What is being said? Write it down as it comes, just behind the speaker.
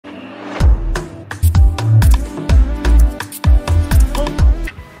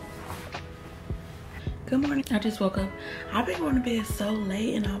Good morning. I just woke up. I've been going to bed so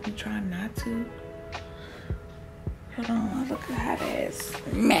late and I'll be trying not to. Hold on, look at how that's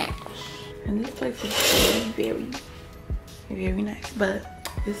match. And this place is very, very nice.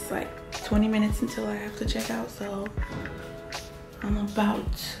 But it's like 20 minutes until I have to check out, so I'm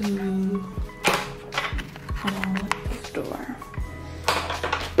about to hold on with this door.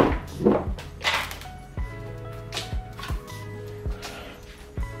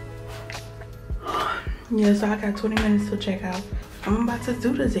 Yeah, so I got 20 minutes to check out. I'm about to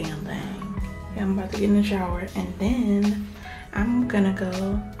do the damn thing. Yeah, I'm about to get in the shower and then I'm gonna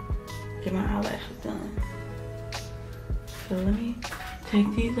go get my eyelashes done. So let me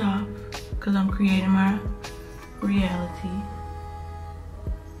take these off because I'm creating my reality.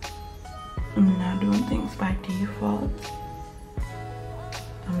 I'm not doing things by default.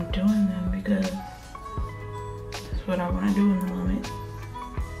 I'm doing them because that's what I want to do in the moment.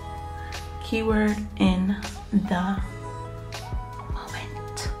 Keyword in the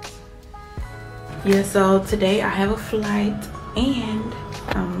moment. Yeah, so today I have a flight and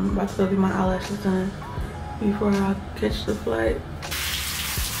I'm about to go get my eyelashes done before I catch the flight.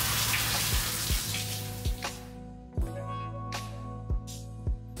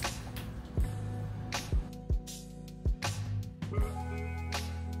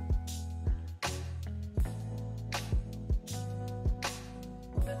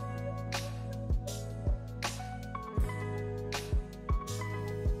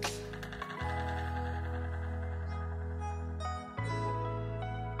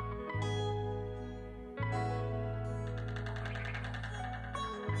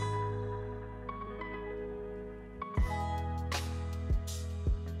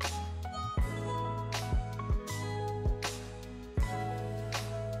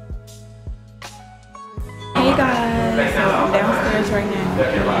 Hey guys, so I'm downstairs right now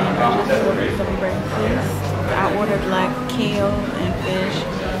and I just ordered some breakfast. I ordered like kale and fish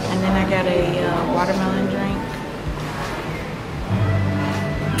and then I got a watermelon drink.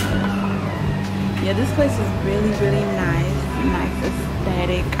 Yeah, this place is really, really nice. Nice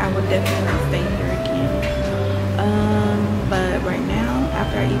aesthetic. I would definitely stay here again. But right now,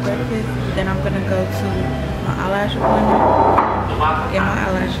 after I eat breakfast, then I'm gonna go to my eyelash appointment, get my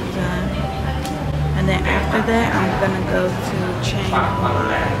eyelashes done. And then after that, I'm gonna go to change my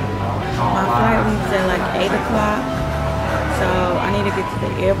flight leaves at like 8 o'clock. So I need to get to the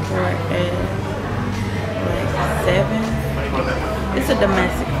airport at like 7. It's a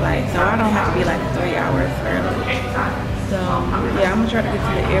domestic flight, so I don't have to be like 3 hours early. So yeah, I'm gonna try to get to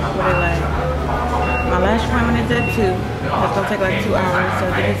the airport at like, my last appointment is at 2. That's gonna take like 2 hours, so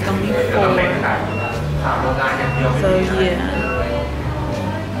then it's gonna be 4. So yeah.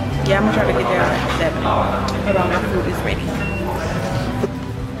 Yeah, I'm gonna try to get there at 7. Hold on, my food is ready.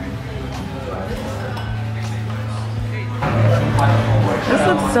 This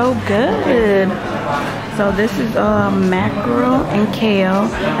looks so good. So this is mackerel and kale,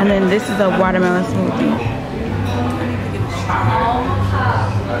 and then this is a watermelon smoothie.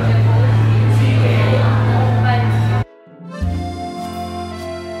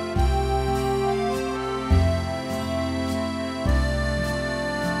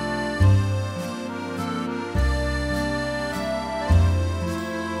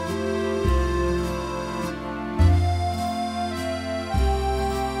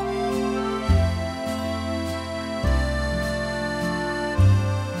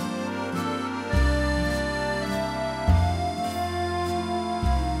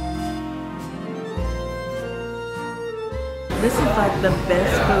 This is like the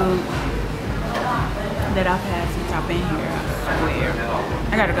best food that I've had since I've been here, I swear.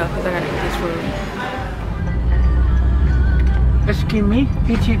 I gotta go because I gotta eat this food. Excuse me,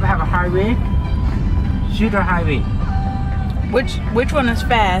 did you have a highway? Judah Highway. Which one is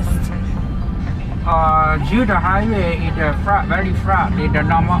fast? Judah Highway is very flat. It's the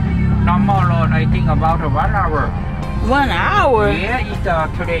normal road, I think about 1 hour. 1 hour? Yeah,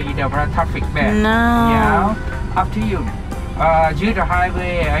 today is very traffic bad. No. Yeah, up to you. Judah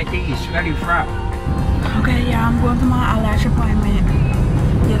Highway, I think it's very flat. Okay, yeah, I'm going to my eyelash appointment.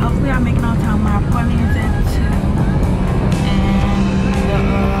 Yeah, hopefully I make it on time. My appointment is at 2. And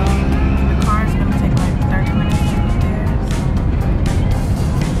the car is going to take like 30 minutes to get there. So,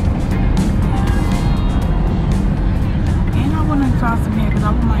 yeah. And I want to try some hair because I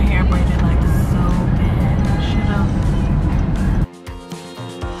want my hair braided like so bad. Should have.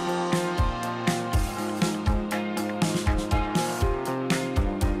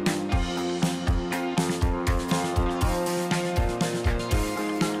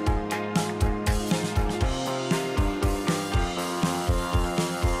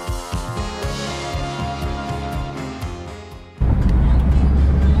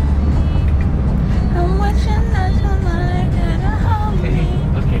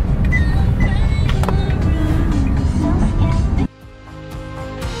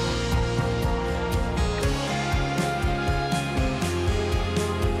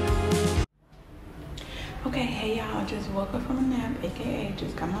 Okay,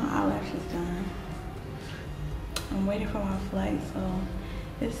 just got my eyelashes done. I'm waiting for my flight, so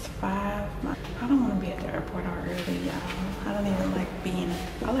it's 5. I don't want to be at the airport all early, y'all. I don't even like being,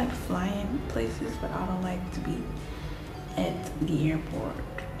 I like flying places, but I don't like to be at the airport.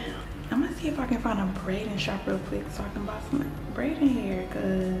 I'm gonna see if I can find a braiding shop real quick so I can buy some braiding hair,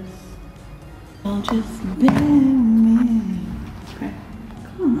 cause don't just bend me. Okay,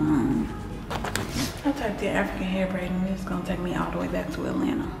 come on. I typed in African hair braiding. It's gonna take me all the way back to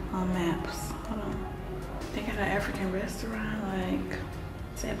Atlanta on maps. Hold on. They got an African restaurant like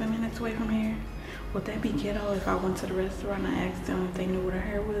 7 minutes away from here. Would that be ghetto if I went to the restaurant and I asked them if they knew what her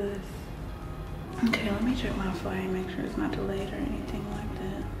hair was? Okay, let me check my flight and make sure it's not delayed or anything like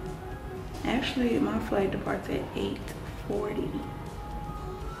that. Actually, my flight departs at 8:40.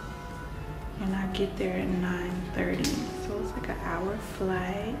 And I get there at 9:30. So it's like an hour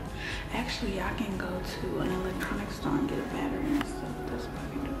flight. Actually, I can go to an electronics store and get a battery and stuff. That's what I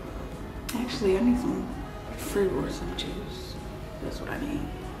can do. Actually, I need some fruit or some juice. That's what I need.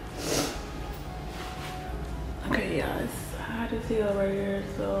 Okay, y'all, it's hot as hell right here,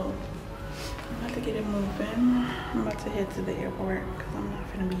 so I'm about to get it moving. I'm about to head to the airport because I'm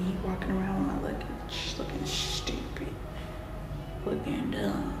not gonna be walking around with my luggage looking stupid, looking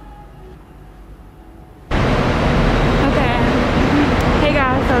dumb. Okay, hey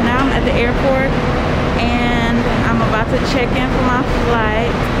guys, so now I'm at the airport and I'm about to check in for my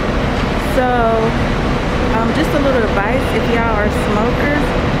flight. So just a little advice, if y'all are smokers,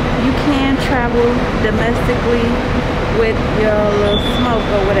 you can travel domestically with your little smoke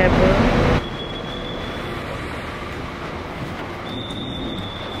or whatever.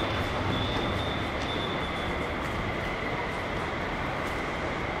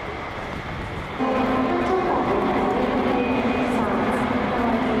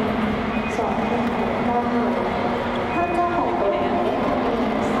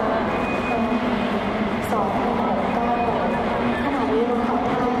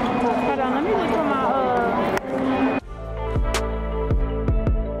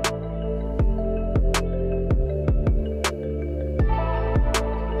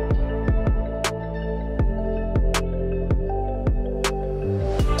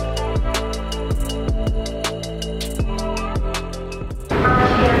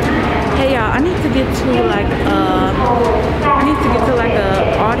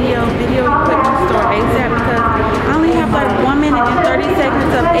 Audio video equipment store ASAP because I only have like 1 minute and 30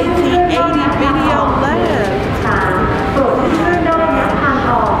 seconds of 1880 video left.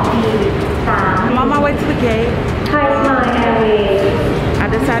 I'm on my way to the gate. I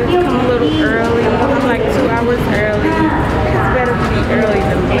decided to come a little early. I'm like 2 hours early. It's better to be early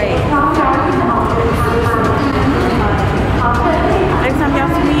than late.